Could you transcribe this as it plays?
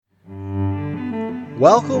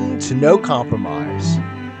Welcome to No Compromise,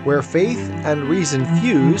 where faith and reason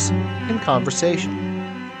fuse in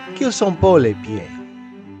conversation. Qu'ils sont beaux les pieds.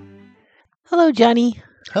 Hello, Johnny.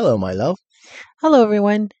 Hello, my love. Hello,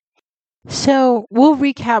 everyone. So we'll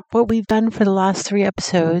recap what we've done for the last 3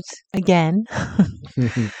 episodes again.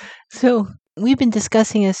 So we've been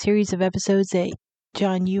discussing a series of episodes that,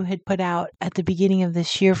 John, you had put out at the beginning of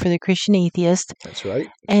this year for the Christian Atheist. That's right.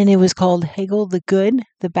 And it was called Hegel, the Good,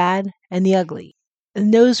 the Bad, and the Ugly.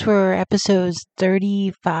 And those were episodes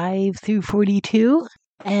 35 through 42.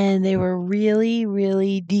 And they were really,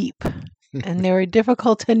 really deep. And they were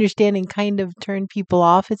difficult to understand and kind of turned people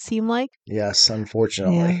off, it seemed like. Yes,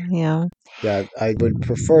 unfortunately. Yeah. Yeah, I would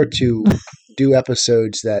prefer to do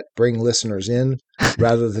episodes that bring listeners in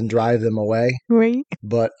rather than drive them away. Right.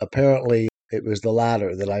 But apparently it was the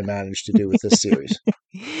latter that I managed to do with this series.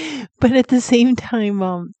 But at the same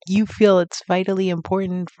time, you feel it's vitally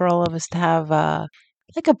important for all of us to have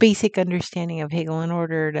like a basic understanding of Hegel in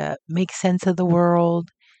order to make sense of the world.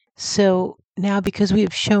 So now, because we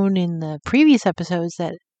have shown in the previous episodes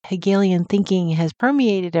that Hegelian thinking has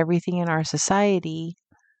permeated everything in our society.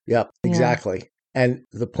 Yep, exactly. And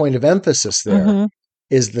the point of emphasis there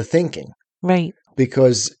is the thinking. Right.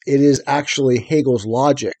 Because it is actually Hegel's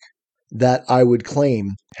logic that I would claim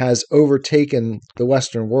has overtaken the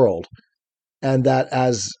Western world. And that,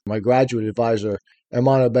 as my graduate advisor,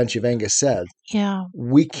 Ermanno Benchavenga, said,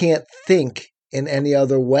 we can't think in any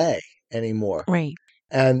other way anymore. Right.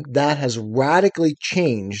 And that has radically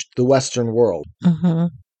changed the Western world.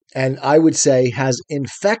 And I would say has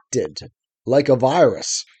infected, like a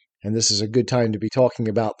virus. And this is a good time to be talking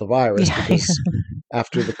about the virus because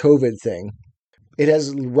after the COVID thing, it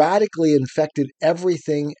has radically infected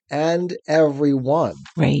everything and everyone.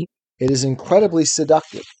 Right. It is incredibly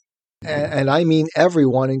seductive. And I mean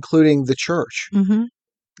everyone, including the church,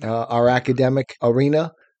 our academic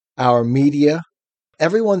arena, our media.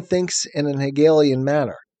 Everyone thinks in an Hegelian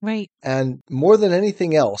manner. Right. And more than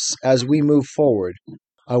anything else, as we move forward,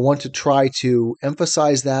 I want to try to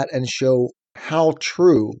emphasize that and show how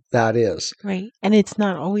true that is. Right. And it's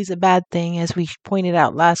not always a bad thing, as we pointed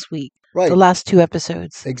out last week. Right. The last 2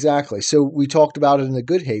 episodes. Exactly. So we talked about it in the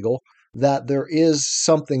Good Hegel, that there is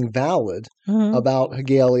something valid about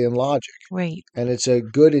Hegelian logic. Right. And it's a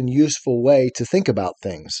good and useful way to think about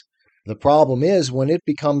things. The problem is when it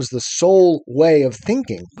becomes the sole way of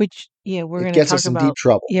thinking, which, we're going to talk about. It gets us in deep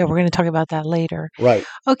trouble. Yeah, we're going to talk about that later. Right.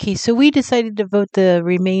 Okay, so we decided to devote the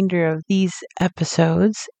remainder of these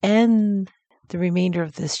episodes and the remainder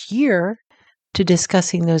of this year to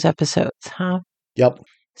discussing those episodes, huh? Yep.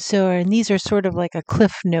 So, and these are sort of like a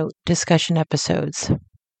cliff note discussion episodes.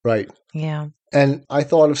 Right. Yeah. And I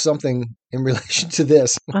thought of something in relation to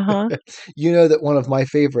this. You know that one of my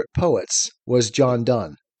favorite poets was John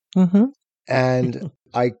Donne. And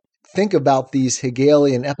I think about these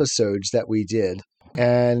Hegelian episodes that we did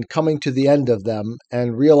and coming to the end of them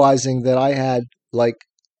and realizing that I had like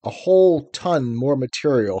a whole ton more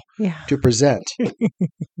material to present.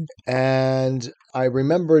 And I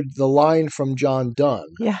remembered the line from John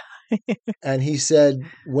Donne. And he said,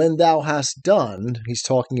 when thou hast done, he's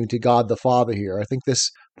talking to God the Father here. I think this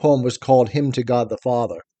poem was called Hymn to God the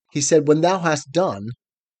Father. He said, when thou hast done,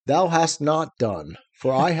 thou hast not done,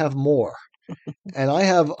 for I have more. And I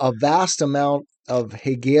have a vast amount of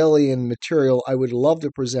Hegelian material I would love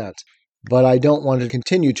to present, but I don't want to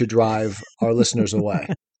continue to drive our listeners away.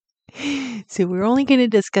 So we're only going to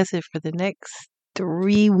discuss it for the next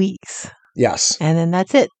 3 weeks. Yes. And then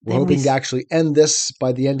that's it. We're hoping to actually end this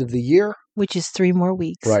by the end of the year. Which is 3 more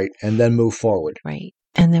weeks. Right. And then move forward. Right.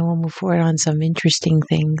 And then we'll move forward on some interesting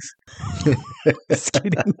things. Just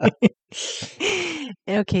kidding.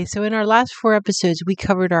 Okay, so in our last 4 episodes, we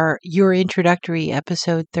covered your introductory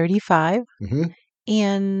episode 35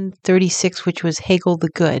 and 36, which was Hegel the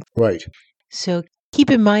Good. Right. So keep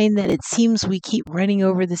in mind that it seems we keep running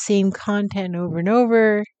over the same content over and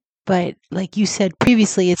over. But like you said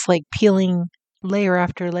previously, it's like peeling layer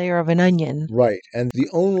after layer of an onion. Right. And the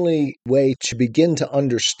only way to begin to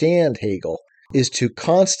understand Hegel is to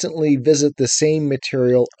constantly visit the same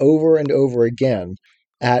material over and over again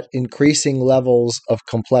at increasing levels of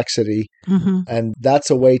complexity. And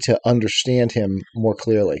that's a way to understand him more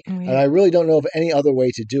clearly. And I really don't know of any other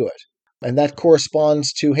way to do it. And that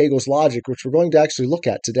corresponds to Hegel's logic, which we're going to actually look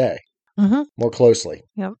at today more closely.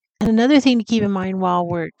 Yep. And another thing to keep in mind while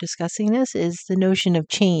we're discussing this is the notion of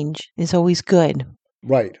change is always good.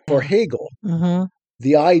 Right. For Hegel,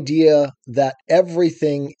 the idea that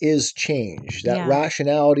everything is change, that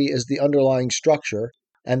rationality is the underlying structure,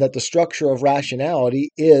 and that the structure of rationality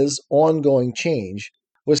is ongoing change,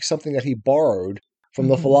 was something that he borrowed from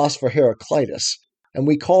the philosopher Heraclitus. And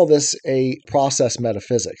we call this a process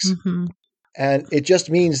metaphysics. Mm-hmm. And it just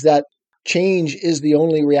means that change is the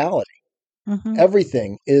only reality. Mm-hmm.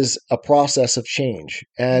 Everything is a process of change.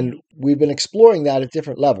 And we've been exploring that at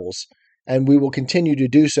different levels, and we will continue to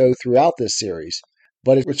do so throughout this series.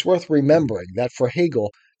 But it's worth remembering that for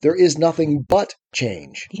Hegel, there is nothing but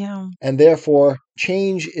change. Yeah. And therefore,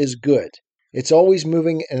 change is good. It's always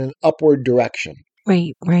moving in an upward direction.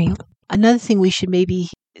 Right, right. Another thing we should maybe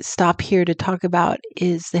stop here to talk about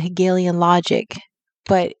is the Hegelian logic,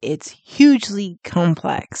 but it's hugely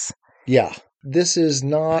complex. Yeah, this is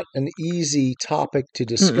not an easy topic to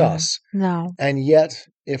discuss. No. And yet,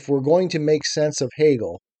 if we're going to make sense of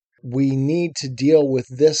Hegel, we need to deal with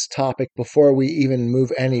this topic before we even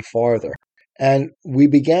move any farther. And we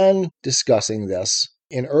began discussing this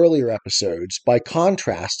in earlier episodes by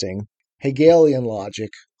contrasting Hegelian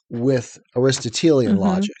logic with Aristotelian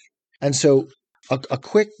logic. And so a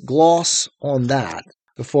quick gloss on that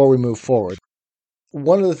before we move forward.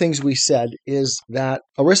 One of the things we said is that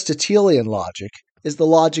Aristotelian logic is the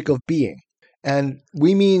logic of being. And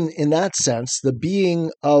we mean, in that sense, the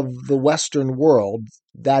being of the Western world,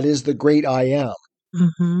 that is the great I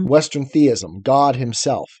am, Western theism, God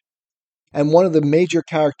himself. And one of the major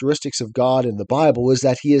characteristics of God in the Bible is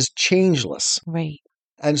that he is changeless. Right.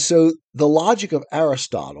 And so the logic of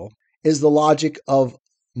Aristotle is the logic of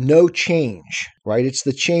no change, right? It's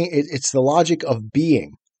the logic of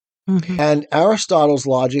being. And Aristotle's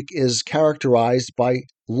logic is characterized by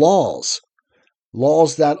laws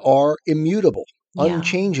that are immutable,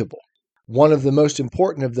 unchangeable. One of the most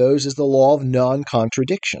important of those is the law of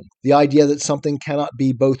non-contradiction, the idea that something cannot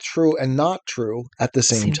be both true and not true at the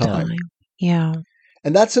same time. Yeah.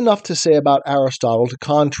 And that's enough to say about Aristotle to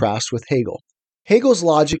contrast with Hegel. Hegel's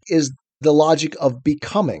logic is the logic of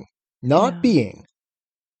becoming, not being,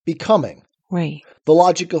 becoming. Right. The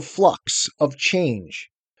logic of flux, of change.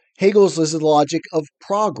 Hegel's is the logic of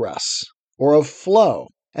progress or of flow.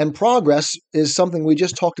 And progress is something we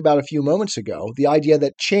just talked about a few moments ago, the idea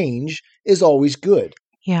that change is always good.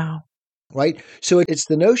 Yeah. Right? So it's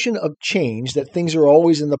the notion of change, that things are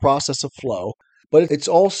always in the process of flow, but it's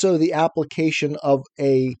also the application of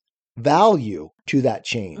a value to that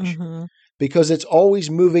change because it's always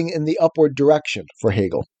moving in the upward direction for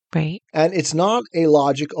Hegel. Right. And it's not a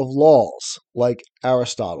logic of laws like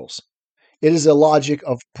Aristotle's. It is a logic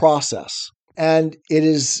of process. And it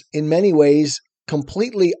is in many ways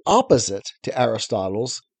completely opposite to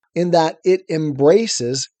Aristotle's in that it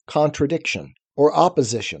embraces contradiction or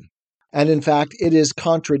opposition. And in fact, it is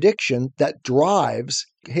contradiction that drives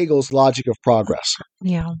Hegel's logic of progress.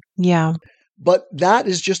 Yeah. Yeah. But that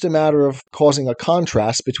is just a matter of causing a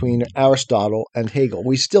contrast between Aristotle and Hegel.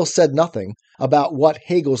 We still said nothing about what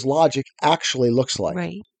Hegel's logic actually looks like.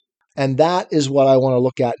 Right. And that is what I want to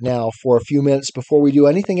look at now for a few minutes before we do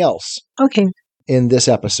anything else. Okay. In this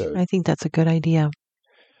episode. I think that's a good idea.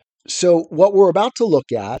 So what we're about to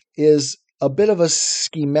look at is a bit of a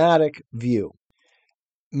schematic view.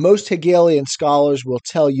 Most Hegelian scholars will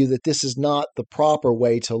tell you that this is not the proper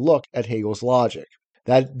way to look at Hegel's logic,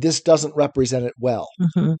 that this doesn't represent it well.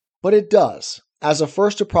 But it does, as a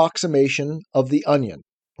first approximation of the onion,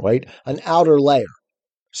 right? An outer layer.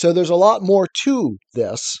 So there's a lot more to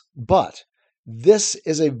this, but this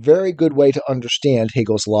is a very good way to understand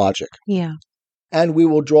Hegel's logic. Yeah. And we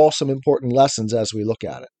will draw some important lessons as we look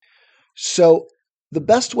at it. So the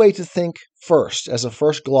best way to think first, as a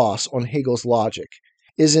first gloss on Hegel's logic,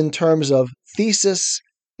 is in terms of thesis,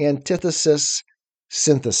 antithesis,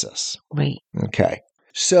 synthesis. Right. Okay.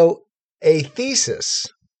 So a thesis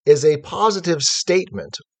is a positive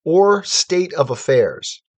statement or state of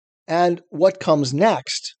affairs. And what comes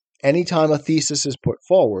next, anytime a thesis is put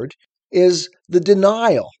forward, is the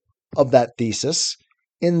denial of that thesis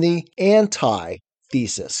in the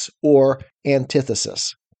antithesis or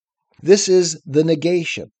antithesis. This is the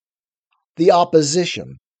negation, the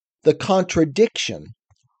opposition, the contradiction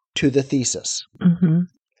to the thesis.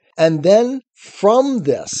 And then from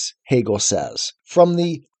this, Hegel says, from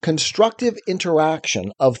the constructive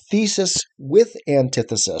interaction of thesis with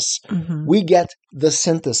antithesis, we get the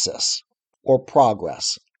synthesis or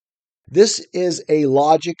progress. This is a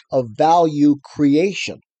logic of value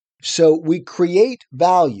creation. So we create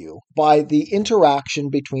value by the interaction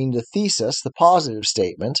between the thesis, the positive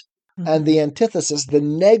statement, and the antithesis, the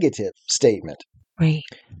negative statement. Right.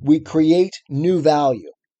 We create new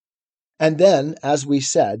value. And then, as we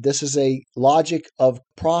said, this is a logic of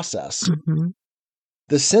process.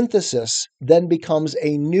 The synthesis then becomes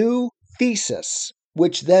a new thesis,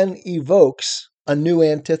 which then evokes a new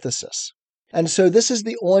antithesis. And so this is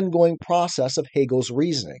the ongoing process of Hegel's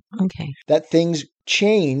reasoning. Okay. That things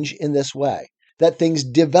change in this way, that things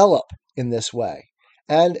develop in this way.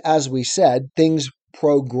 And as we said, things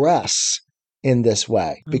progress in this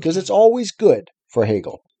way because it's always good for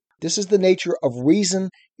Hegel. This is the nature of reason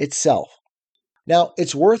itself. Now,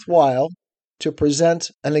 it's worthwhile to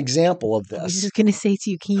present an example of this. I was just going to say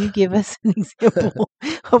to you, can you give us an example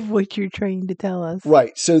of what you're trying to tell us?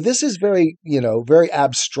 Right. So this is very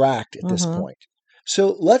abstract at this point.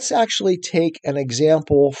 So let's actually take an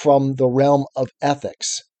example from the realm of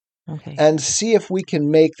ethics and see if we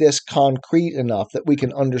can make this concrete enough that we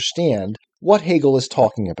can understand what Hegel is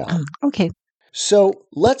talking about. Okay. So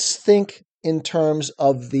let's think in terms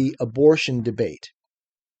of the abortion debate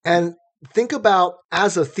and think about,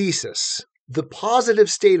 as a thesis, the positive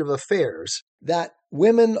state of affairs that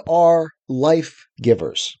women are life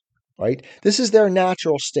givers, right? This is their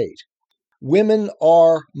natural state. Women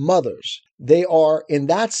are mothers. They are, in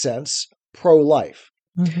that sense, pro-life.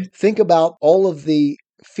 Think about all of the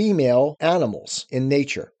female animals in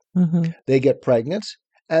nature. They get pregnant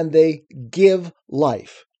and they give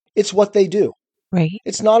life. It's what they do. Right.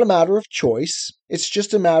 It's not a matter of choice. It's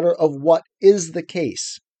just a matter of what is the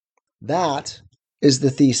case. That is the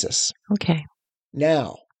thesis. Okay.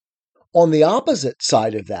 Now, on the opposite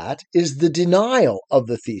side of that is the denial of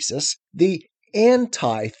the thesis, the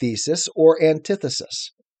antithesis or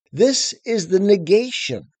antithesis. This is the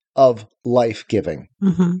negation of life-giving.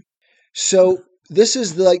 So this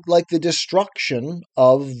is like the destruction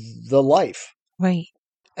of the life. Right.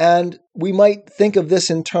 And we might think of this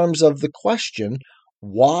in terms of the question,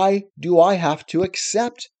 why do I have to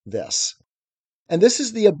accept this? And this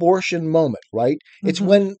is the abortion moment, right? It's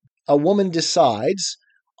when a woman decides,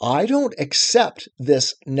 I don't accept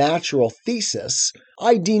this natural thesis.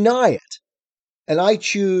 I deny it. And I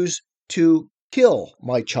choose to kill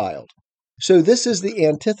my child. So this is the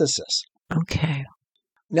antithesis. Okay.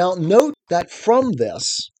 Now, note that from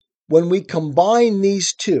this, when we combine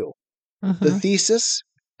these two, the thesis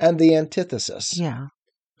and the antithesis,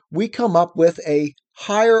 we come up with a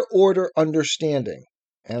higher order understanding,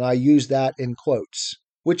 and I use that in quotes,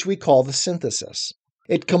 which we call the synthesis.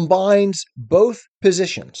 It combines both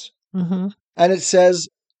positions, and it says,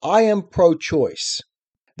 I am pro-choice.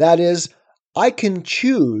 That is, I can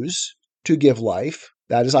choose to give life.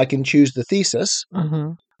 That is, I can choose the thesis,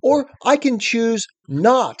 or I can choose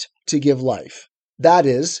not to give life. That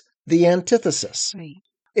is the antithesis. Right.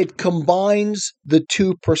 It combines the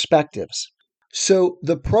two perspectives. So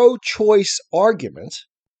the pro-choice argument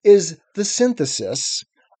is the synthesis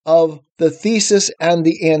of the thesis and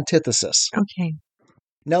the antithesis. Okay.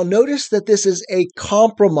 Now notice that this is a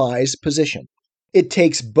compromise position. It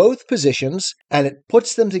takes both positions and it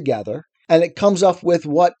puts them together, and it comes up with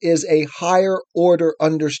what is a higher order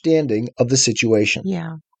understanding of the situation.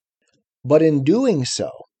 Yeah. But in doing so,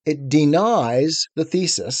 it denies the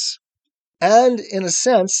thesis and, in a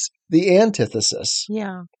sense, the antithesis.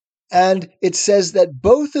 Yeah. And it says that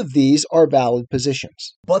both of these are valid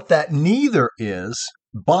positions, but that neither is,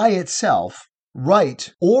 by itself,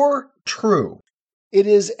 right or true. It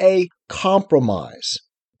is a compromise,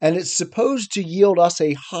 and it's supposed to yield us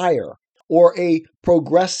a higher or a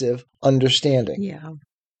progressive understanding. Yeah.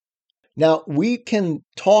 Now, we can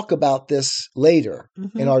talk about this later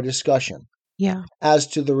in our discussion. Yeah. As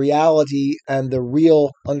to the reality and the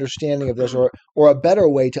real understanding of this, or a better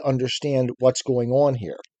way to understand what's going on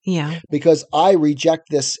here. Yeah. Because I reject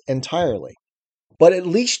this entirely. But at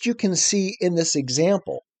least you can see in this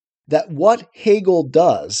example that what Hegel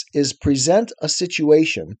does is present a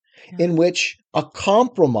situation in which a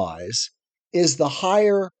compromise is the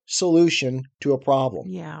higher solution to a problem.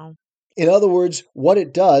 Yeah. In other words, what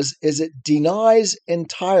it does is it denies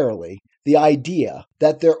entirely the idea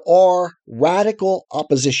that there are radical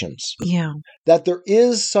oppositions. Yeah. That there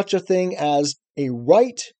is such a thing as a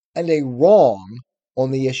right and a wrong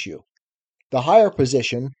on the issue. The higher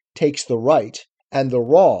position takes the right and the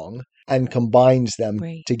wrong and combines them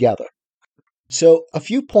together. So a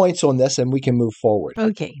few points on this and we can move forward.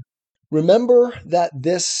 Okay. Remember that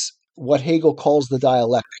this, what Hegel calls the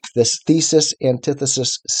dialectic, this thesis,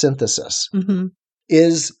 antithesis, synthesis,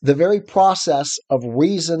 is the very process of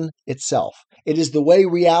reason itself. It is the way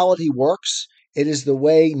reality works. It is the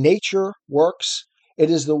way nature works. It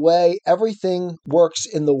is the way everything works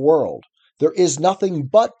in the world. There is nothing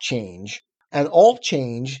but change, and all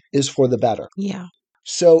change is for the better. Yeah.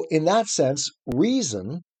 So in that sense,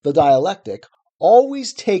 reason, the dialectic,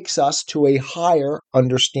 always takes us to a higher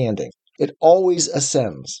understanding. It always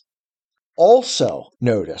ascends. Also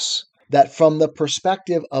notice that from the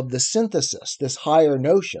perspective of the synthesis, this higher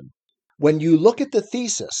notion, when you look at the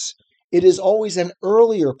thesis, it is always an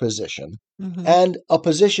earlier position and a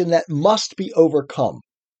position that must be overcome.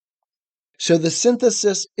 So the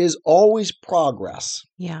synthesis is always progress.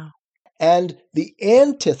 Yeah. And the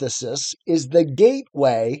antithesis is the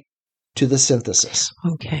gateway to the synthesis.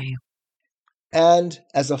 Okay. And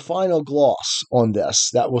as a final gloss on this,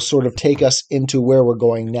 that will sort of take us into where we're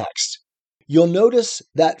going next. You'll notice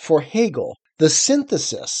that for Hegel, the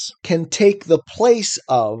synthesis can take the place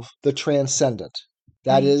of the transcendent.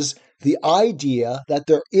 That is, the idea that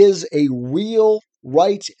there is a real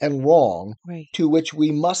right and wrong to which we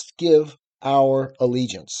must give our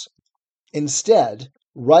allegiance. Instead,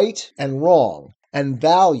 right and wrong and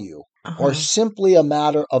value are simply a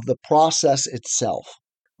matter of the process itself.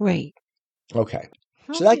 Right. Okay.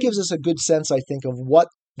 So that gives us a good sense, I think, of what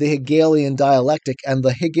the Hegelian dialectic and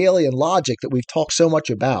the Hegelian logic that we've talked so much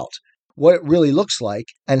about, what it really looks like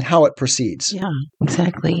and how it proceeds. Yeah,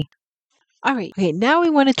 exactly. All right. Okay, now we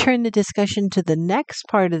want to turn the discussion to the next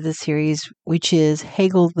part of the series, which is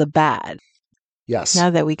Hegel the Bad. Yes. Now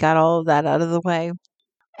that we got all of that out of the way.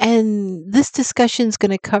 And this discussion is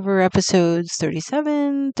going to cover episodes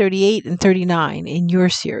 37, 38, and 39 in your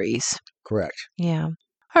series. Correct. Yeah.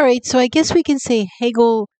 All right. So I guess we can say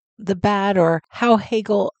Hegel the Bad, or how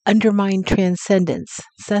Hegel undermined transcendence.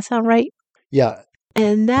 Does that sound right? Yeah.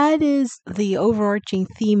 And that is the overarching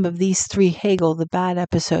theme of these 3 Hegel the Bad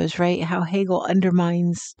episodes, right? How Hegel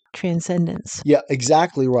undermines transcendence. Yeah,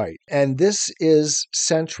 exactly right. And this is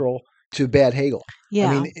central to bad Hegel.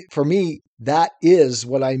 Yeah. I mean, for me, that is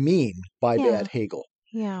what I mean by bad Hegel.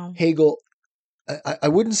 Yeah. Hegel, I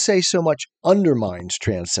wouldn't say so much undermines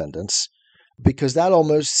transcendence, because that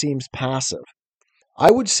almost seems passive.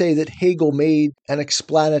 I would say that Hegel made an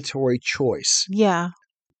explanatory choice. Yeah.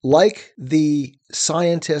 Like the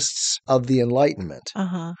scientists of the Enlightenment,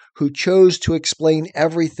 who chose to explain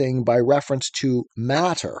everything by reference to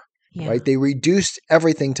matter, right? They reduced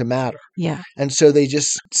everything to matter. Yeah. And so they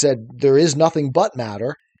just said there is nothing but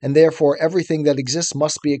matter, and therefore everything that exists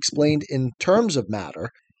must be explained in terms of matter.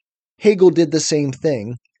 Hegel did the same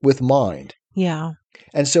thing with mind. Yeah.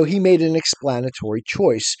 And so he made an explanatory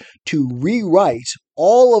choice to rewrite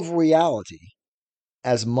all of reality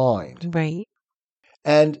as mind. Right.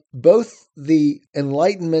 And both the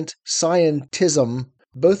Enlightenment scientism,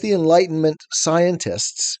 both the Enlightenment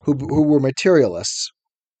scientists who were materialists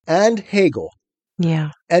and Hegel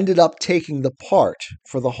ended up taking the part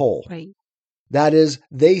for the whole. Right. That is,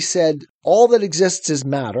 they said all that exists is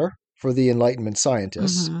matter for the Enlightenment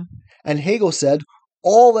scientists, and Hegel said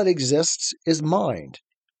all that exists is mind.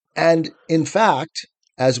 And in fact,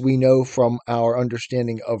 as we know from our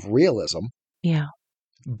understanding of realism,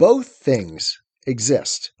 both things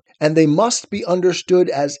exist, and they must be understood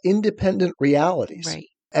as independent realities. Right.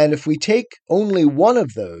 And if we take only one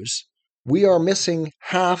of those, we are missing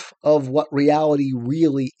half of what reality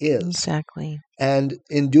really is. Exactly. And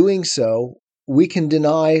in doing so, we can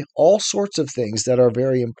deny all sorts of things that are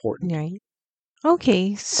very important. Right.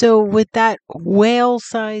 Okay, so with that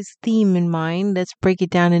whale-sized theme in mind, let's break it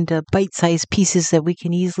down into bite-sized pieces that we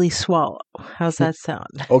can easily swallow. How's that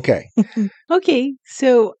sound? Okay. Okay,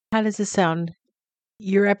 so how does this sound?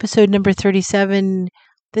 Your episode number 37,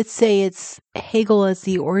 let's say it's Hegel as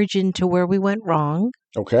the origin to where we went wrong.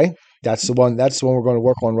 Okay, that's the one we're going to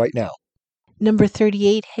work on right now. Number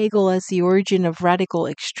 38, Hegel as the origin of radical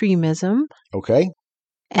extremism. Okay.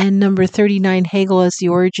 And number 39, Hegel as the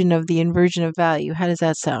origin of the inversion of value. How does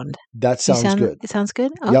that sound? That sounds good. It sounds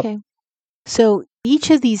good? Okay. Yep. So each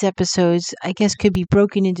of these episodes, I guess, could be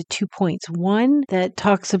broken into 2 points. One that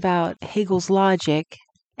talks about Hegel's logic,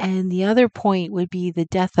 and the other point would be the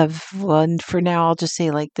death of, well, and for now, I'll just say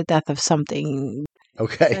like the death of something.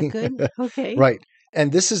 Okay. Is that good? Okay. Right.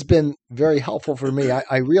 And this has been very helpful for me.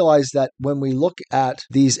 I realize that when we look at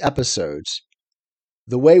these episodes,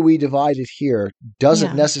 the way we divide it here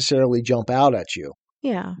doesn't necessarily jump out at you.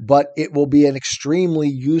 Yeah. But it will be an extremely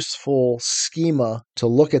useful schema to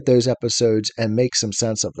look at those episodes and make some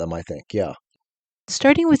sense of them, I think. Yeah.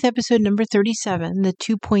 Starting with episode number 37, the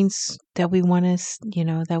 2 points that we want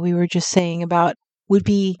to, that we were just saying about would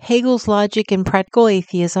be Hegel's logic and practical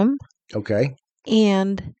atheism. Okay.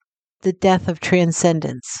 And the death of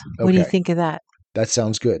transcendence. Okay. What do you think of that? That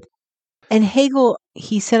sounds good. And Hegel,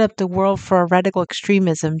 he set up the world for a radical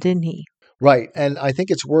extremism, didn't he? Right. And I think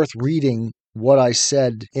it's worth reading what I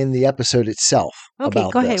said in the episode itself. Okay,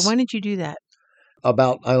 go ahead. Why don't you do that?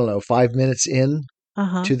 About, 5 minutes in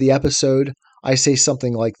to the episode, I say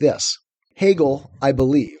something like this. Hegel, I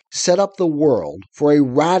believe, set up the world for a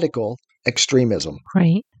radical extremism.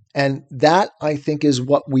 Right. And that, I think, is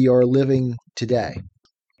what we are living today.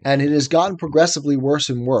 And it has gotten progressively worse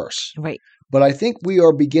and worse. Right. But I think we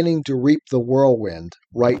are beginning to reap the whirlwind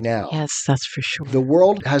right now. Yes, that's for sure. The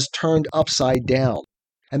world has turned upside down.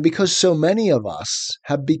 And because so many of us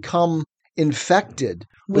have become infected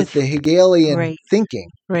with the Hegelian thinking,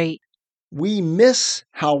 we miss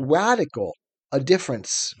how radical a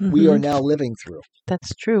difference we are now living through.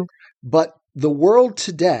 That's true. But the world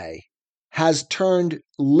today has turned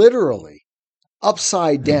literally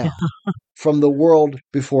upside down from the world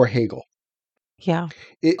before Hegel. Yeah.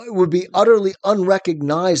 It would be utterly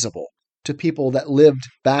unrecognizable to people that lived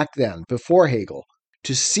back then, before Hegel,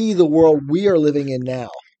 to see the world we are living in now.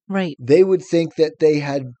 Right. They would think that they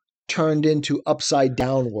had turned into upside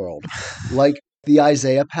down world, like the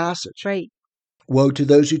Isaiah passage. Right. Woe to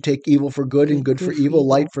those who take evil for good and good for evil,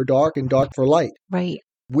 light for dark and dark for light. Right.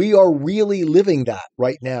 We are really living that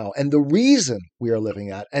right now. And the reason we are living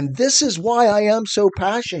that, and this is why I am so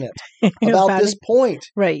passionate about this point.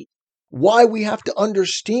 Right. Why we have to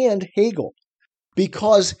understand Hegel.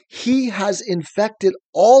 Because he has infected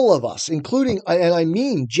all of us, including, and I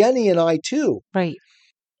mean Jenny and I too. Right.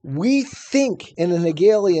 We think in an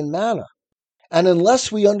Hegelian manner. And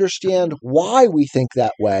unless we understand why we think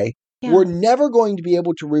that way, we're never going to be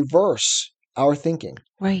able to reverse our thinking.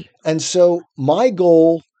 Right. And so my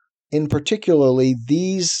goal in particularly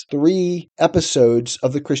these 3 episodes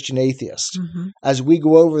of The Christian Atheist, as we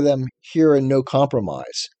go over them here in No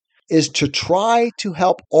Compromise, is to try to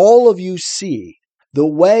help all of you see the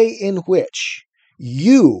way in which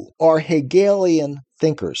you are Hegelian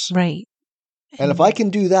thinkers. Right. And if I can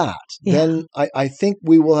do that, then I think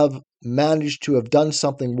we will have managed to have done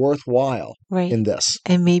something worthwhile in this.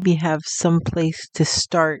 And maybe have some place to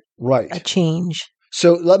start a change.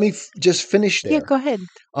 So let me just finish there. Yeah, go ahead.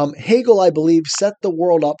 Hegel, I believe, set the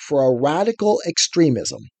world up for a radical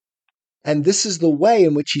extremism. And this is the way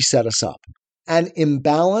in which he set us up. An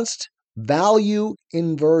imbalanced value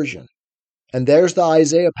inversion. And there's the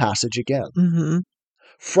Isaiah passage again.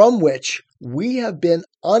 From which we have been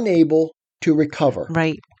unable to recover.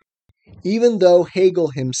 Right. Even though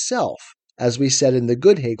Hegel himself, as we said in the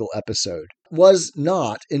Good Hegel episode, was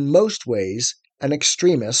not, in most ways, an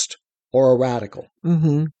extremist or a radical.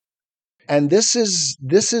 And this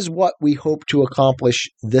is what we hope to accomplish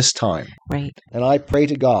this time. Right. And I pray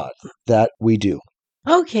to God that we do.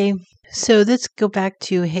 Okay, so let's go back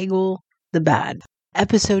to Hegel the Bad,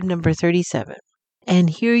 episode number 37. And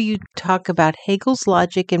here you talk about Hegel's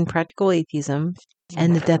logic and practical atheism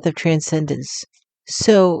and the death of transcendence.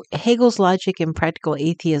 So Hegel's logic and practical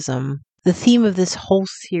atheism, the theme of this whole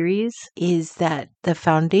series is that the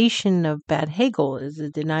foundation of bad Hegel is the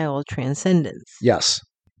denial of transcendence. Yes,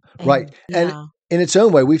 right. And in its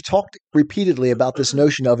own way, we've talked repeatedly about this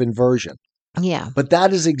notion of inversion. Yeah. But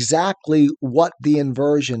that is exactly what the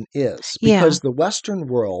inversion is. Because the Western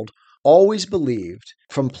world always believed,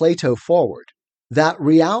 from Plato forward, that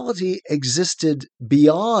reality existed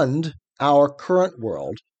beyond our current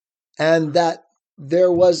world and that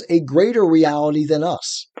there was a greater reality than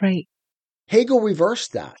us. Right. Hegel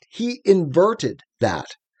reversed that. He inverted that.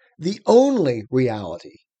 The only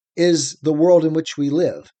reality is the world in which we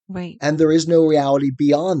live. Right. And there is no reality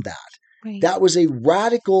beyond that. Right. That was a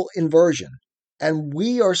radical inversion. And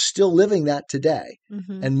we are still living that today.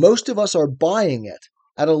 And most of us are buying it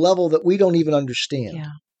at a level that we don't even understand.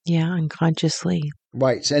 Yeah. Yeah, unconsciously.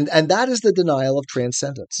 Right. And that is the denial of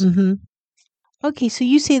transcendence. Okay, so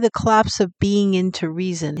you say the collapse of being into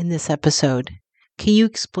reason in this episode. Can you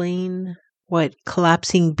explain what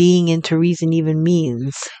collapsing being into reason even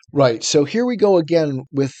means? Right. So here we go again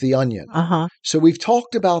with the onion. So we've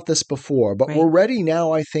talked about this before, but we're ready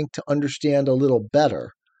now, I think, to understand a little better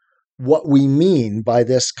what we mean by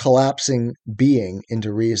this collapsing being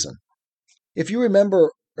into reason. If you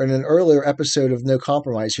remember in an earlier episode of No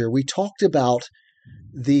Compromise here, we talked about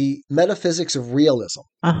the metaphysics of realism.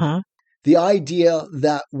 The idea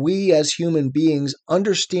that we as human beings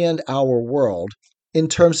understand our world in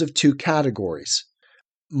terms of 2 categories,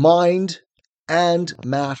 mind and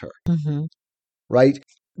matter. Right?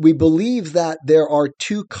 We believe that there are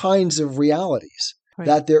 2 kinds of realities.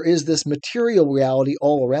 That there is this material reality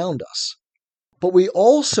all around us. But we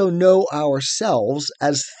also know ourselves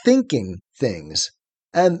as thinking things.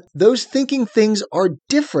 And those thinking things are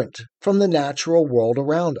different from the natural world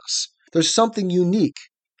around us. There's something unique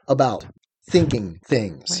about thinking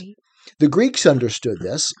things. The Greeks understood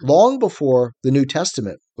this long before the New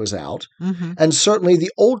Testament was out. And certainly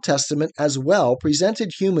the Old Testament as well presented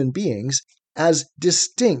human beings as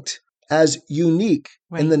distinct, as unique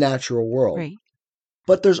in the natural world.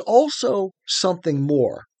 But there's also something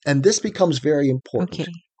more, and this becomes very important,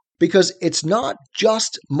 because it's not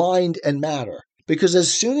just mind and matter. Because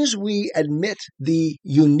as soon as we admit the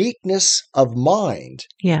uniqueness of mind,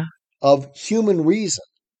 of human reason,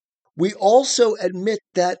 we also admit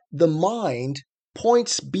that the mind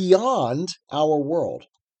points beyond our world.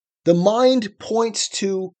 The mind points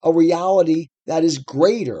to a reality that is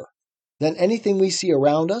greater than anything we see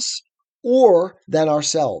around us or than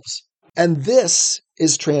ourselves. And this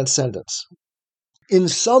is transcendence. In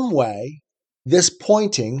some way, this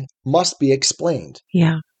pointing must be explained.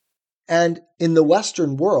 Yeah. And in the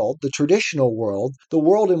Western world, the traditional world, the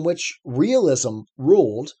world in which realism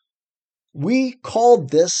ruled, we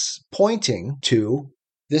called this pointing to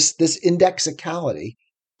this indexicality,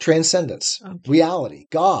 transcendence, reality,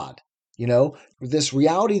 God, this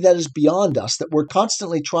reality that is beyond us that we're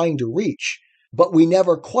constantly trying to reach, but we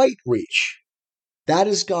never quite reach. That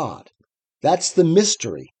is God. That's the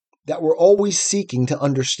mystery that we're always seeking to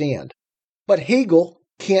understand. But Hegel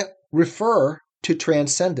can't refer to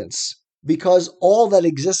transcendence because all that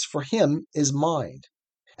exists for him is mind.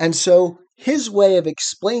 And so his way of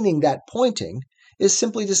explaining that pointing is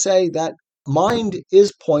simply to say that mind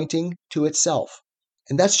is pointing to itself.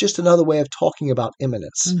 And that's just another way of talking about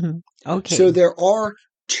immanence. Mm-hmm. Okay. So there are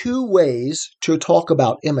two ways to talk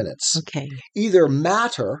about immanence. Okay. Either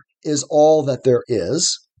matter is all that there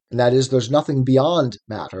is, and that is there's nothing beyond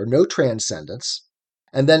matter, no transcendence,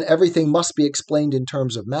 and then everything must be explained in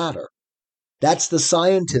terms of matter. That's the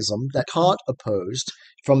scientism that Kant opposed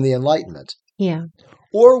from the Enlightenment. Yeah.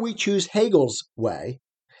 Or we choose Hegel's way,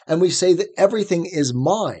 and we say that everything is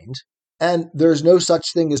mind, and there's no such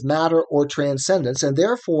thing as matter or transcendence, and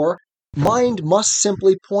therefore mind must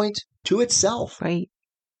simply point to itself. Right.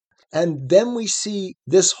 And then we see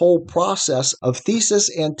this whole process of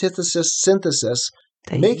thesis, antithesis, synthesis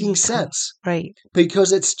making sense. Right.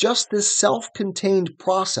 Because it's just this self-contained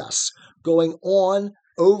process going on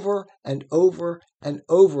over and over and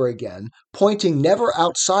over again, pointing never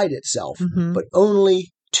outside itself, but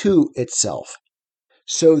only to itself.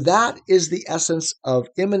 So that is the essence of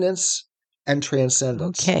immanence and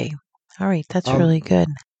transcendence. Okay. All right. That's really good.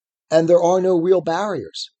 And there are no real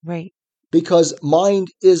barriers. Right. Because mind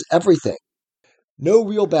is everything. No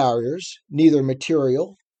real barriers, neither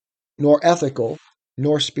material, nor ethical,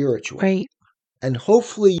 nor spiritual. Right. And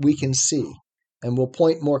hopefully we can see, and we'll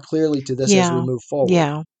point more clearly to this as we move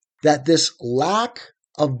forward, that this lack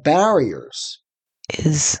of barriers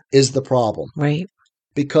is the problem. Right.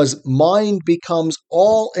 Because mind becomes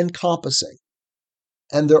all-encompassing,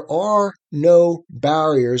 and there are no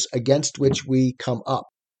barriers against which we come up.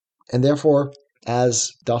 And therefore,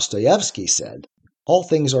 as Dostoevsky said, all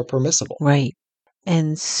things are permissible. Right.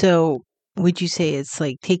 And so would you say it's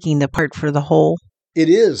like taking the part for the whole? It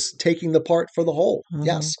is taking the part for the whole,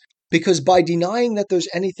 yes. Because by denying that there's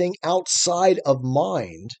anything outside of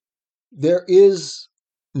mind, there is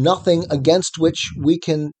nothing against which we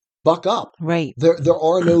can buck up. Right. There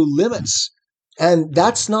are no limits. And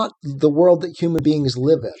that's not the world that human beings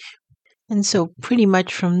live in. And so pretty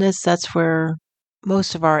much from this, that's where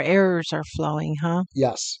most of our errors are flowing, huh?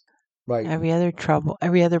 Yes, right. Every other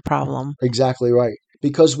problem. Exactly right.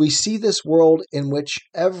 Because we see this world in which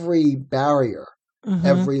every barrier,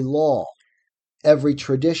 every law, every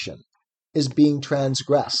tradition is being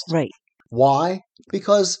transgressed. Right. Why?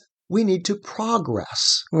 Because we need to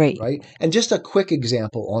progress. Right. And just a quick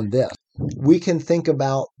example on this. We can think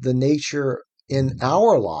about the nature in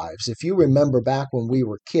our lives. If you remember back when we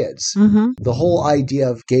were kids, the whole idea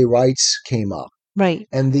of gay rights came up. Right.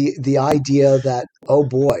 And the idea that, oh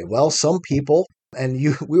boy, well, some people, and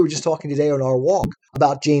we were just talking today on our walk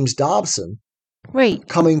about James Dobson,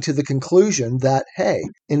 coming to the conclusion that, hey,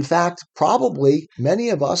 in fact, probably many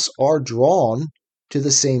of us are drawn to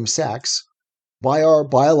the same sex by our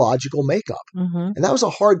biological makeup. And that was a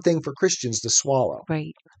hard thing for Christians to swallow.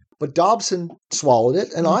 Right. But Dobson swallowed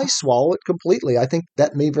it, and I swallow it completely. I think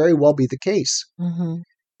that may very well be the case.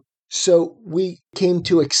 So we came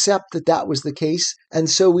to accept that that was the case. And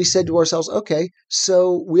so we said to ourselves, okay,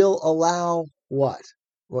 so we'll allow what?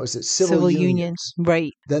 What was it? Civil unions.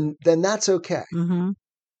 Right. Then that's okay.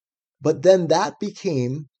 But then that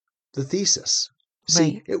became the thesis.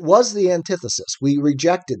 See, it was the antithesis. We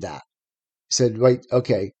rejected that. Said, right,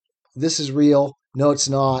 okay, this is real. No, it's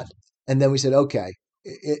not. And then we said, okay,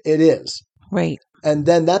 it is. Right. And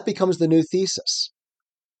then that becomes the new thesis.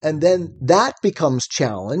 And then that becomes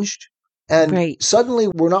challenged. And suddenly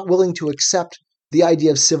we're not willing to accept the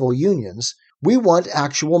idea of civil unions. We want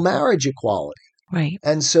actual marriage equality. Right.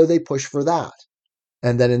 And so they push for that.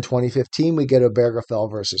 And then in 2015, we get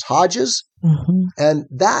Obergefell versus Hodges. And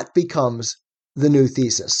that becomes the new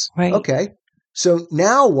thesis. Right. Okay. So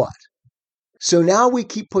now what? So now we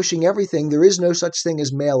keep pushing everything. There is no such thing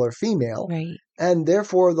as male or female. Right. And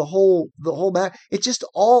therefore the whole matter, it just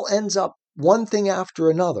all ends up one thing after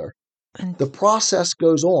another The process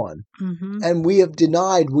goes on. And we have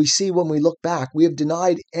denied, we see when we look back, we have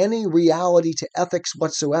denied any reality to ethics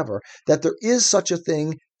whatsoever, that there is such a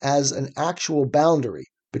thing as an actual boundary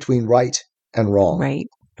between right and wrong.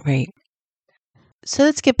 Right. So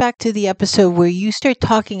let's get back to the episode where you start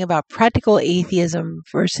talking about practical atheism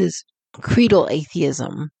versus creedal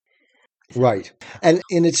atheism. Right. And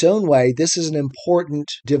in its own way, this is an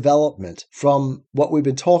important development from what we've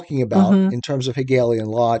been talking about in terms of Hegelian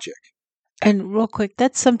logic. And real quick,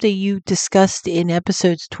 that's something you discussed in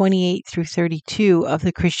episodes 28 through 32 of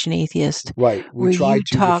The Christian Atheist. Right. We tried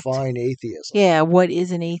to define atheism. Yeah, what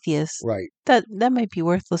is an atheist? Right. That might be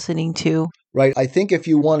worth listening to. Right. I think if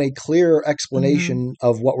you want a clear explanation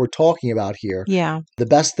of what we're talking about here, the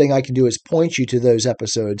best thing I can do is point you to those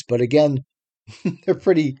episodes. But again, they're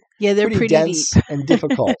pretty dense deep and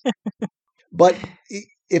difficult. But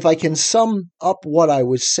if I can sum up what I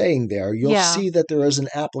was saying there, you'll see that there is an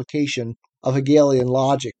application of Hegelian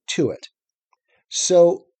logic to it.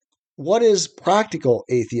 So what is practical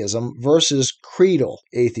atheism versus creedal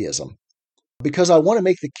atheism? Because I want to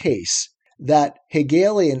make the case that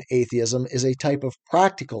Hegelian atheism is a type of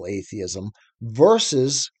practical atheism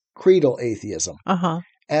versus creedal atheism.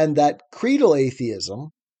 And that creedal atheism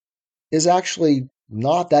is actually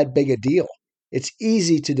not that big a deal. It's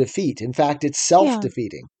easy to defeat. In fact, it's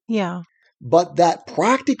self-defeating. Yeah. But that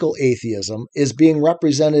practical atheism is being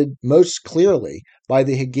represented most clearly by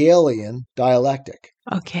the Hegelian dialectic.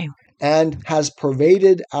 Okay. And has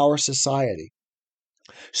pervaded our society.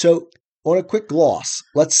 So, on a quick gloss,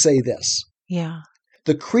 let's say this. Yeah.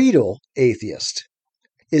 The creedal atheist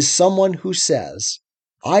is someone who says,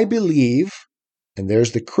 I believe, and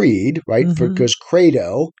there's the creed, right? Because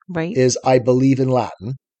credo is I believe in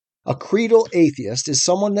Latin. A creedal atheist is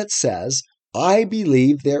someone that says, I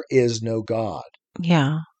believe there is no God.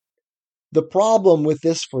 Yeah. The problem with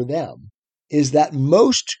this for them is that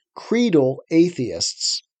most creedal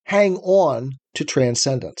atheists hang on to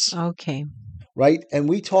transcendence. Okay. Right? And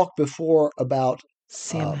we talked before about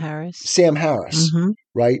Sam Harris.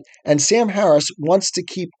 Right? And Sam Harris wants to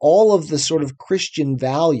keep all of the sort of Christian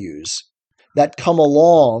values that come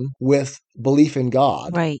along with belief in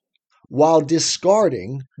God. Right. While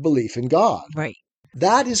discarding belief in God. Right.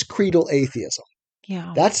 That is creedal atheism.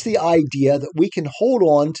 Yeah. That's the idea that we can hold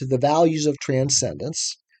on to the values of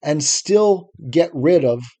transcendence and still get rid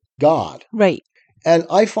of God. Right. And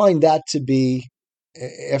I find that to be,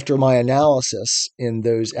 after my analysis in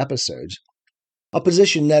those episodes, a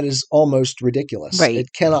position that is almost ridiculous. Right.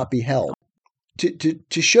 It cannot be held.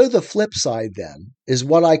 To show the flip side, then, is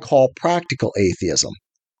what I call practical atheism.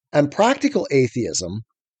 And practical atheism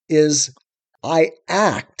is I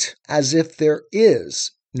act as if there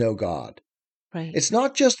is no God. Right. It's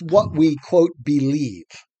not just what we, quote, believe,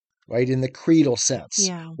 right, in the creedal sense,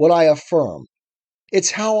 what I affirm.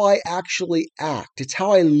 It's how I actually act. It's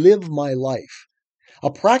how I live my life.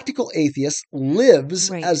 A practical atheist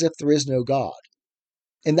lives as if there is no God.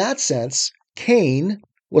 In that sense, Cain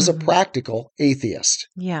was a practical atheist.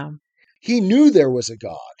 Yeah. He knew there was a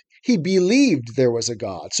God. He believed there was a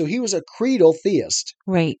God. So he was a creedal theist.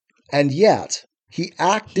 Right. And yet, he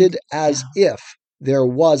acted as if there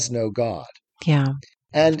was no God. Yeah.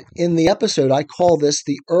 And in the episode, I call this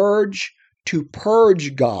the urge to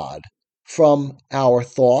purge God from our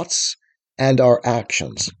thoughts and our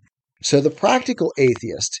actions. So the practical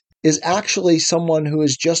atheist is actually someone who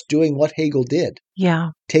is just doing what Hegel did.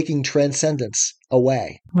 Yeah. Taking transcendence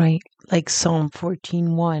away. Right. Like Psalm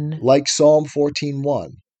 14:1. Like Psalm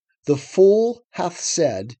 14:1. The fool hath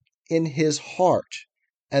said in his heart,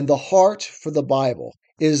 and the heart for the Bible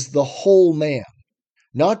is the whole man,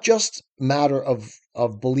 not just matter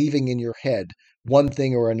of believing in your head one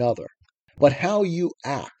thing or another, but how you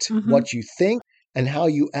act, what you think and how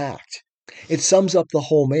you act. It sums up the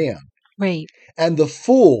whole man. Right. And the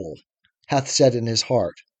fool hath said in his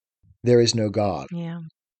heart, there is no God. Yeah.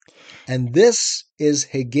 And this is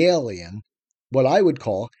Hegelian, what I would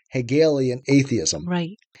call Hegelian atheism.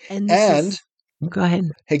 Right. Go ahead.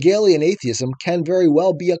 Hegelian atheism can very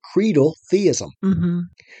well be a creedal theism.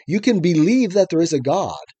 You can believe that there is a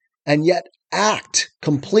God and yet act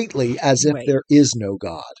completely as if there is no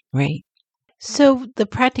God. Right. So the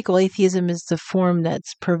practical atheism is the form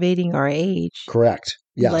that's pervading our age. Correct.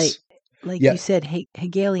 Yes. Like you said,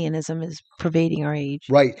 Hegelianism is pervading our age.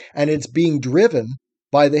 Right. And it's being driven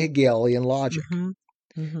by the Hegelian logic.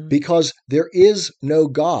 Because there is no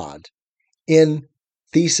God in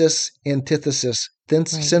thesis, antithesis,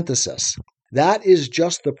 synthesis. That is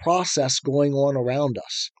just the process going on around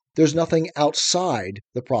us. There's nothing outside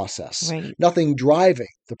the process, Right. nothing driving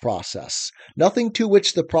the process, nothing to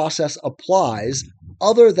which the process applies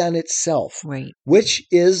other than itself, Right. which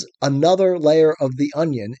is another layer of the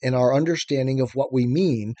onion in our understanding of what we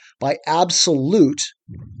mean by absolute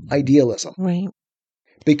idealism. Right.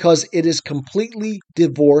 Because it is completely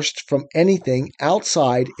divorced from anything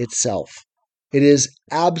outside itself. It is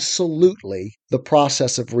absolutely the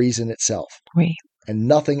process of reason itself, Right. and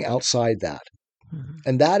nothing outside that. Mm-hmm.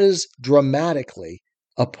 And that is dramatically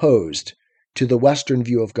opposed to the Western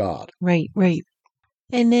view of God. Right. Right.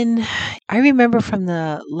 And then I remember from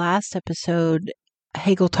the last episode,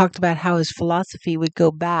 Hegel talked about how his philosophy would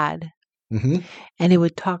go bad, Mm-hmm. and it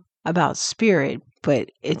would talk about spirit, but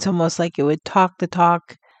it's almost like it would talk the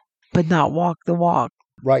talk, but not walk the walk.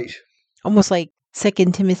 Right. Almost like 2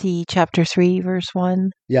 Timothy chapter 3, verse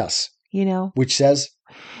 1. Yes. Which says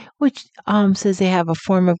says they have a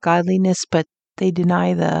form of godliness, but they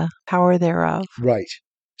deny the power thereof. Right.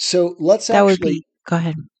 So let's That would be, go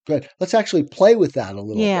ahead. Let's actually play with that a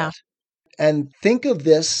little Yeah. bit and think of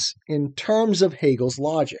this in terms of Hegel's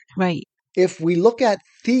logic. Right. If we look at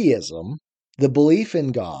theism, the belief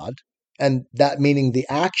in God, and that meaning the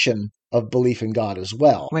action of belief in God as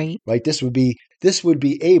well, Right. This would be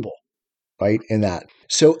able, right, in that.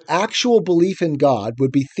 So actual belief in God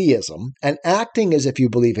would be theism, and acting as if you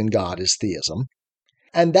believe in God is theism.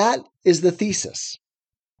 And that is the thesis.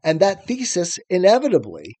 And that thesis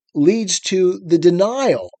inevitably leads to the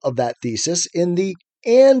denial of that thesis in the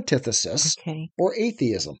antithesis, or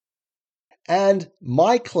atheism. And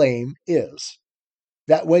my claim is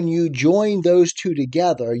that when you join those two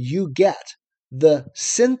together, you get the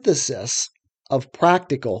synthesis of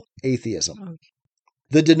practical atheism. Okay.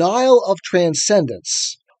 The denial of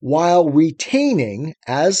transcendence while retaining,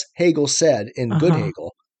 as Hegel said in Good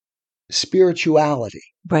Hegel, spirituality.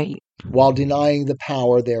 Right. While denying the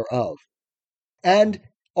power thereof. And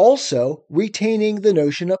also retaining the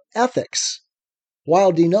notion of ethics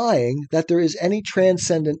while denying that there is any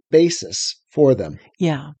transcendent basis for them.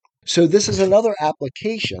 Yeah. So this is another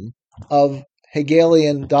application of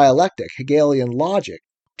Hegelian dialectic, Hegelian logic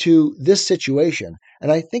to this situation.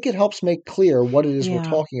 And I think it helps make clear what it is we're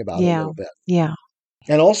talking about a little bit. Yeah.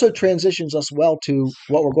 And also transitions us well to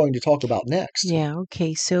what we're going to talk about next. Yeah.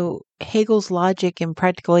 Okay. So Hegel's logic and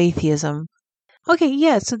practical atheism. Okay.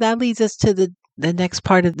 Yeah. So that leads us to the next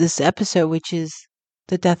part of this episode, which is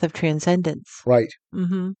the death of transcendence. Right.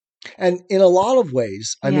 Mm-hmm. And in a lot of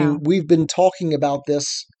ways, I mean, we've been talking about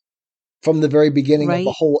this from the very beginning of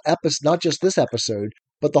the whole episode, not just this episode,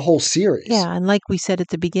 but the whole series. Yeah. And like we said at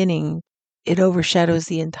the beginning, it overshadows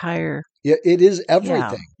the entire. Yeah, it is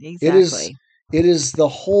everything. Yeah, exactly. It is the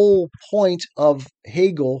whole point of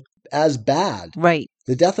Hegel as bad. Right.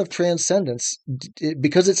 The death of transcendence,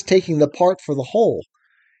 because it's taking the part for the whole,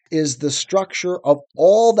 is the structure of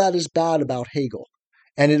all that is bad about Hegel.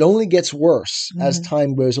 And it only gets worse as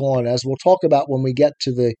time goes on, as we'll talk about when we get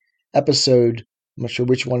to the episode. I'm not sure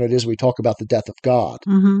which one it is. We talk about the death of God.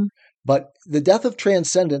 Mm-hmm. But the death of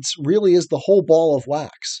transcendence really is the whole ball of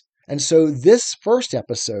wax. And so this first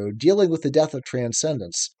episode, dealing with the death of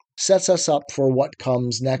transcendence, sets us up for what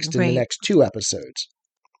comes next in the next two episodes.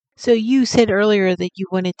 So you said earlier that you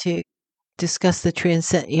wanted to discuss the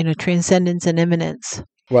transcendence and immanence.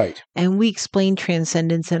 Right. And we explained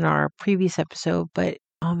transcendence in our previous episode, but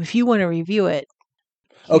if you want to review it.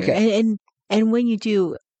 Here, okay. And when you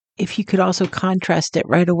do, if you could also contrast it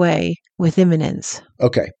right away with immanence.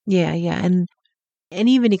 Okay. Yeah, yeah. And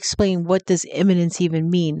even explain what does immanence even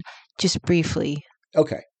mean, just briefly.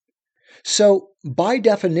 Okay. So by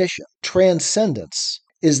definition, transcendence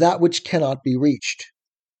is that which cannot be reached.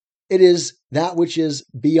 It is that which is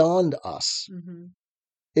beyond us. Mm-hmm.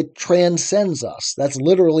 It transcends us. That's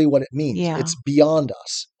literally what it means. Yeah. It's beyond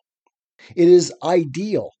us. It is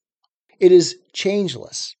ideal. It is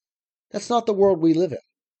changeless. That's not the world we live in,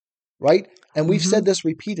 right? And we've said this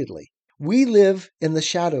repeatedly. We live in the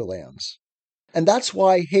Shadowlands. And that's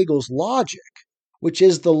why Hegel's logic, which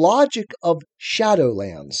is the logic of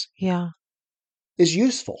Shadowlands, is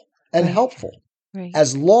useful and helpful. Right.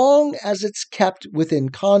 As long as it's kept within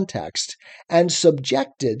context and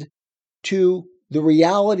subjected to the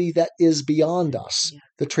reality that is beyond us,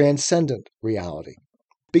 the transcendent reality.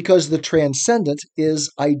 Because the transcendent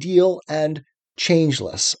is ideal and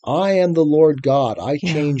changeless. I am the Lord God, I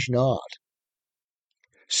change not.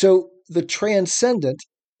 So the transcendent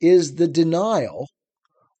is the denial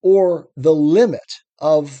or the limit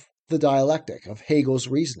of the dialectic of Hegel's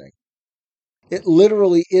reasoning. It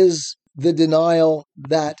literally is the denial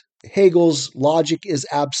that Hegel's logic is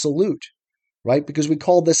absolute, right? Because we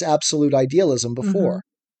called this absolute idealism before.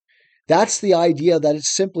 That's the idea that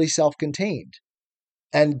it's simply self-contained.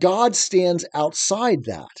 And God stands outside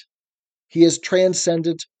that. He is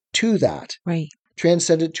transcendent to that. Right.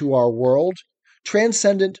 Transcendent to our world,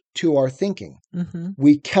 transcendent to our thinking. Mm-hmm.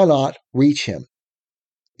 We cannot reach him.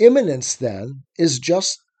 Immanence, then, is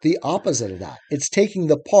just the opposite of that. It's taking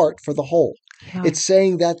the part for the whole. Yeah. It's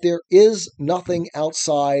saying that there is nothing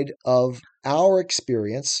outside of our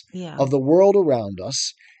experience of the world around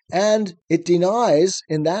us, and it denies,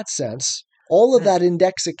 in that sense, all of that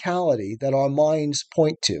indexicality that our minds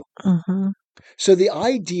point to. Mm-hmm. So the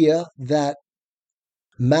idea that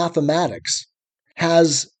mathematics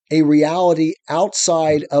has a reality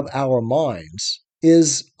outside of our minds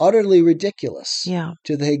is utterly ridiculous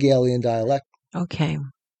to the Hegelian dialectic. Okay.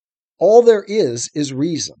 All there is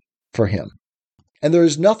reason for him. And there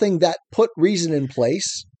is nothing that put reason in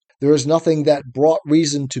place. There is nothing that brought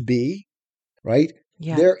reason to be, right?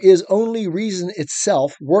 Yeah. There is only reason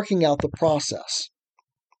itself working out the process.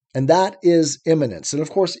 And that is immanence. And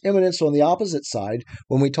of course, immanence on the opposite side,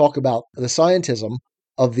 when we talk about the scientism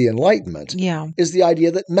of the Enlightenment, is the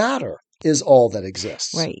idea that matter is all that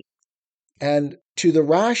exists. Right. And to the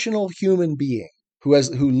rational human being who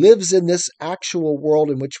lives in this actual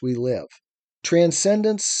world in which we live,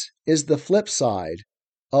 transcendence is the flip side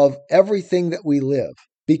of everything that we live,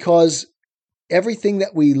 because everything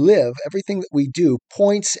that we live, everything that we do,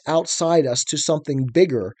 points outside us to something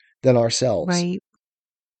bigger than ourselves. Right.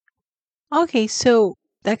 Okay, so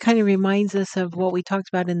that kind of reminds us of what we talked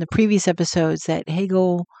about in the previous episodes, that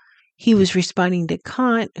Hegel, he was responding to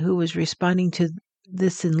Kant, who was responding to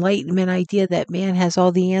this Enlightenment idea that man has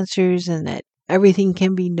all the answers and that everything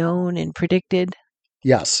can be known and predicted.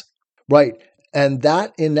 Yes, right. And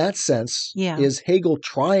that, in that sense, is Hegel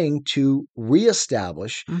trying to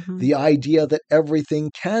reestablish the idea that everything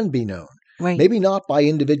can be known. Right. Maybe not by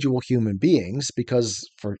individual human beings, because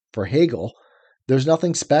for Hegel, there's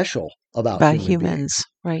nothing special about humans.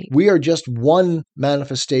 Right. We are just one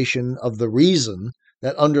manifestation of the reason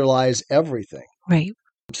that underlies everything. Right.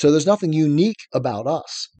 So there's nothing unique about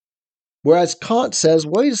us. Whereas Kant says,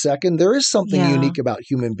 wait a second, there is something unique about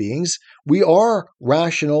human beings. We are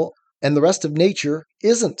rational, and the rest of nature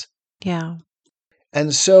isn't. Yeah.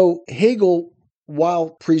 And so Hegel,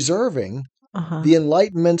 while preserving the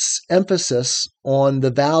Enlightenment's emphasis on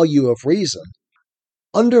the value of reason,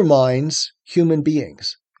 undermines human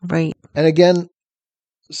beings. Right. And again,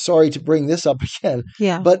 sorry to bring this up again,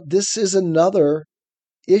 but this is another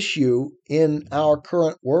issue in our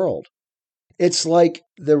current world. It's like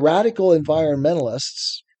the radical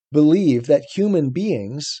environmentalists believe that human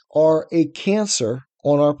beings are a cancer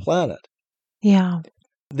on our planet. Yeah.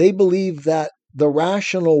 They believe that the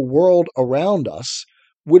rational world around us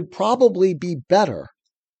would probably be better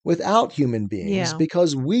without human beings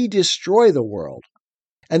because we destroy the world.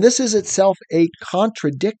 And this is itself a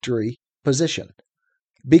contradictory position.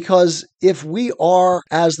 Because if we are,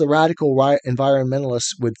 as the radical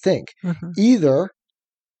environmentalists would think, either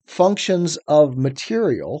functions of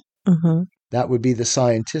material, that would be the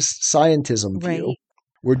scientism view,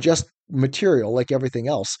 we're just material like everything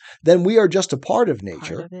else, then we are just a part of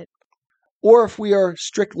nature. Or if we are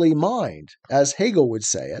strictly mind, as Hegel would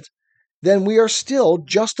say it, then we are still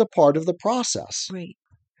just a part of the process. Right.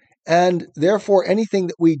 And therefore, anything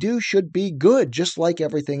that we do should be good, just like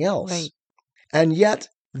everything else. Right. And yet,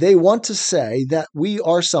 they want to say that we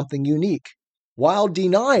are something unique, while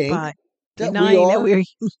denying that we are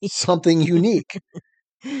something unique.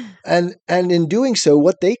 And in doing so,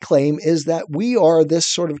 what they claim is that we are this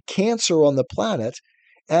sort of cancer on the planet,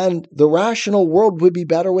 and the rational world would be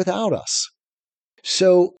better without us.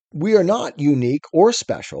 So we are not unique or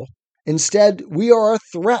special. Instead, we are a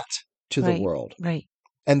threat to the world. Right.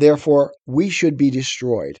 And therefore, we should be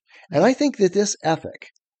destroyed. And I think that this ethic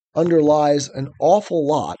underlies an awful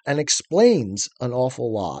lot and explains an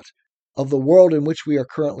awful lot of the world in which we are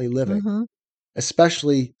currently living,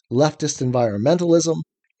 especially leftist environmentalism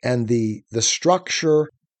and the structure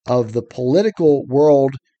of the political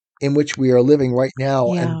world in which we are living right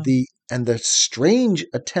now, and the strange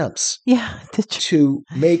attempts to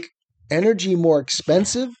make energy more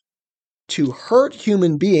expensive, to hurt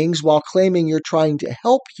human beings while claiming you're trying to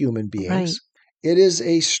help human beings. Right. It is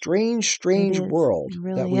a strange world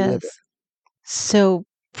that we live in. So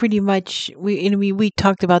pretty much, we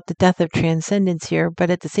talked about the death of transcendence here, but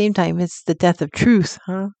at the same time, it's the death of truth,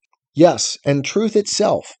 huh? Yes, and truth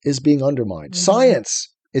itself is being undermined. Science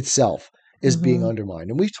itself is being undermined.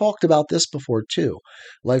 And we've talked about this before too.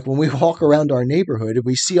 Like when we walk around our neighborhood and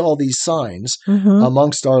we see all these signs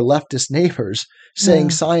amongst our leftist neighbors saying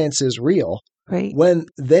science is real, Right. when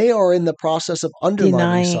they are in the process of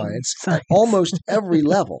undermining science at almost every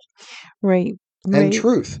level. Right. And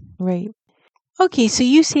truth. Right. Okay, so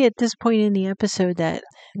you see at this point in the episode that,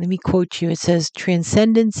 let me quote you, it says,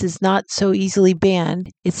 transcendence is not so easily banned,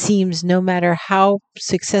 it seems, no matter how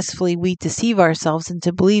successfully we deceive ourselves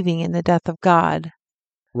into believing in the death of God.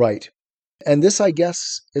 Right. And this, I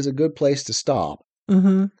guess, is a good place to stop.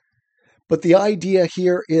 Mm-hmm. But the idea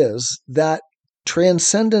here is that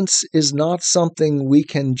transcendence is not something we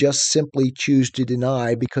can just simply choose to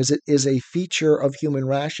deny because it is a feature of human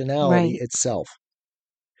rationality itself.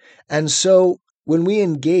 And so when we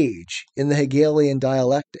engage in the Hegelian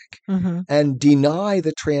dialectic and deny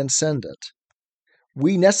the transcendent,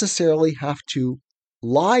 we necessarily have to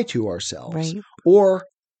lie to ourselves or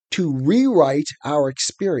to rewrite our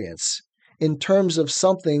experience in terms of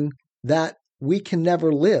something that we can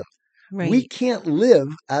never live. We can't live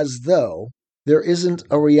as though there isn't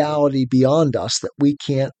a reality beyond us that we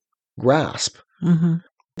can't grasp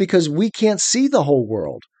because we can't see the whole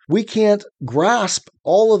world. We can't grasp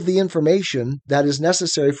all of the information that is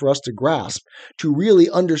necessary for us to grasp to really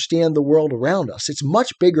understand the world around us. It's much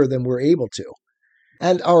bigger than we're able to.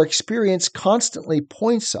 And our experience constantly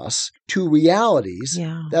points us to realities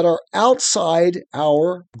that are outside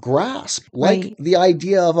our grasp, like the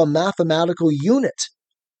idea of a mathematical unit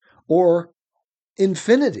or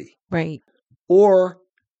infinity, or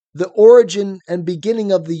the origin and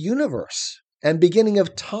beginning of the universe and beginning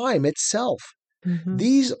of time itself.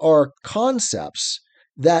 These are concepts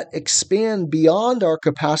that expand beyond our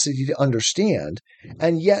capacity to understand,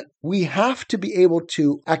 and yet we have to be able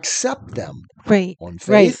to accept them on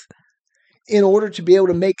faith in order to be able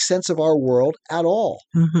to make sense of our world at all.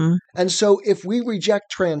 And so if we reject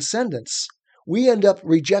transcendence, we end up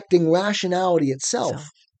rejecting rationality itself,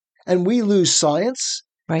 and we lose science,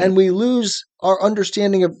 and we lose our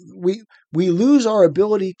understanding of, we lose our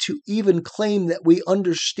ability to even claim that we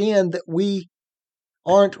understand that we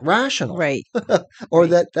aren't rational, or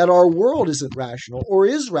that our world isn't rational or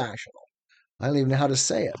is rational. I don't even know how to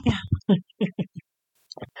say it.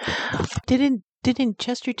 Didn't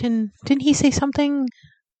Chesterton, didn't he say something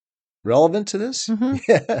relevant to this?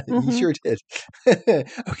 Yeah, he sure did.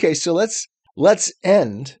 Okay, so let's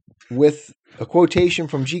end with a quotation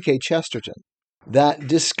from G.K. Chesterton that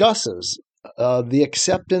discusses the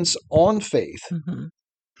acceptance on faith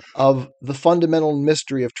of the fundamental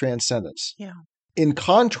mystery of transcendence, in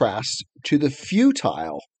contrast to the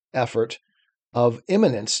futile effort of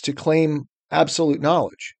immanence to claim absolute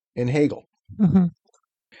knowledge in Hegel. Go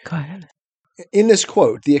ahead. In this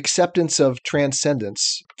quote, the acceptance of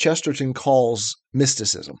transcendence, Chesterton calls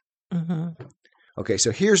mysticism. Okay,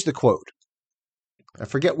 so here's the quote. I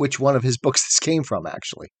forget which one of his books this came from,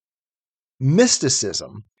 actually.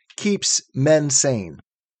 Mysticism keeps men sane.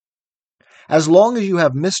 As long as you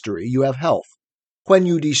have mystery, you have health. When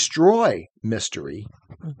you destroy mystery,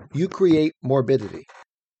 you create morbidity.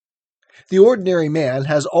 The ordinary man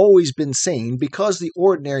has always been sane because the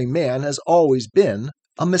ordinary man has always been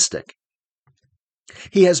a mystic.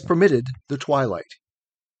 He has permitted the twilight.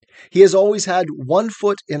 He has always had one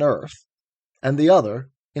foot in earth and the other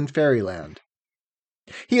in fairyland.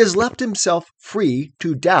 He has left himself free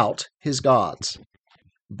to doubt his gods,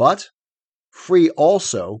 but free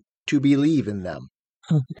also to believe in them.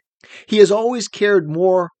 He has always cared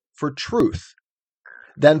more for truth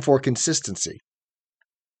than for consistency.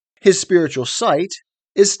 His spiritual sight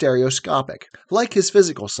is stereoscopic, like his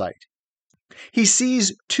physical sight. He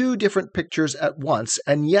sees two different pictures at once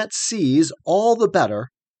and yet sees all the better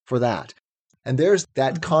for that. And there's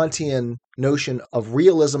that Kantian notion of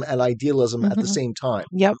realism and idealism at the same time.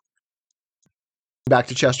 Back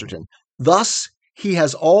to Chesterton. Thus, he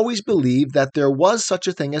has always believed that there was such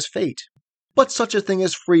a thing as fate, but such a thing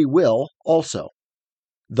as free will also.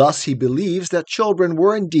 Thus, he believes that children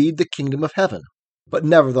were indeed the kingdom of heaven, but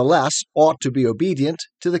nevertheless ought to be obedient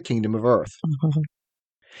to the kingdom of earth.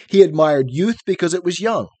 He admired youth because it was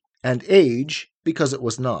young, and age because it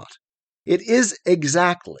was not. It is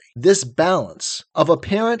exactly this balance of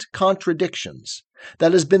apparent contradictions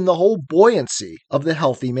that has been the whole buoyancy of the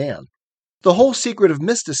healthy man. The whole secret of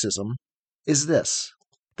mysticism is this,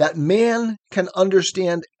 that man can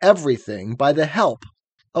understand everything by the help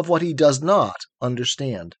of what he does not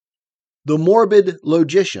understand. The morbid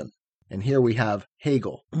logician, and here we have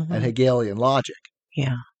Hegel and Hegelian logic,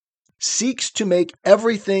 seeks to make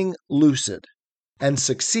everything lucid and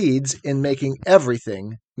succeeds in making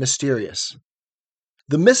everything mysterious.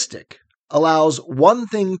 The mystic allows one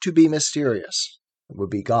thing to be mysterious, it would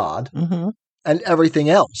be God, and everything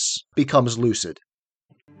else becomes lucid.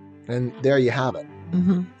 And there you have it.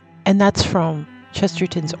 And that's from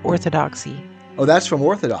Chesterton's Orthodoxy. Oh, that's from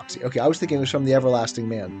orthodoxy. Okay, I was thinking it was from the everlasting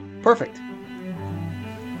man. Perfect.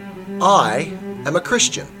 I am a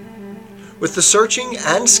Christian, with the searching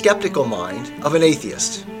and skeptical mind of an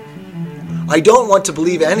atheist. I don't want to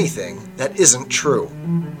believe anything that isn't true.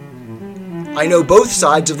 I know both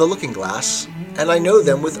sides of the looking glass, and I know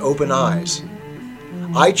them with open eyes.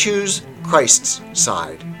 I choose Christ's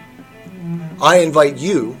side. I invite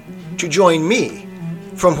you to join me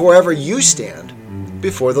from wherever you stand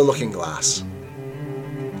before the looking glass.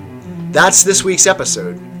 That's this week's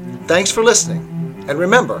episode. Thanks for listening. And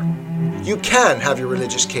remember, you can have your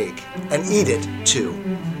religious cake and eat it too.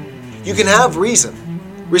 You can have reason,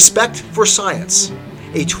 respect for science,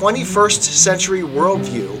 a 21st century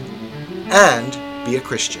worldview, and be a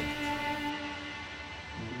Christian.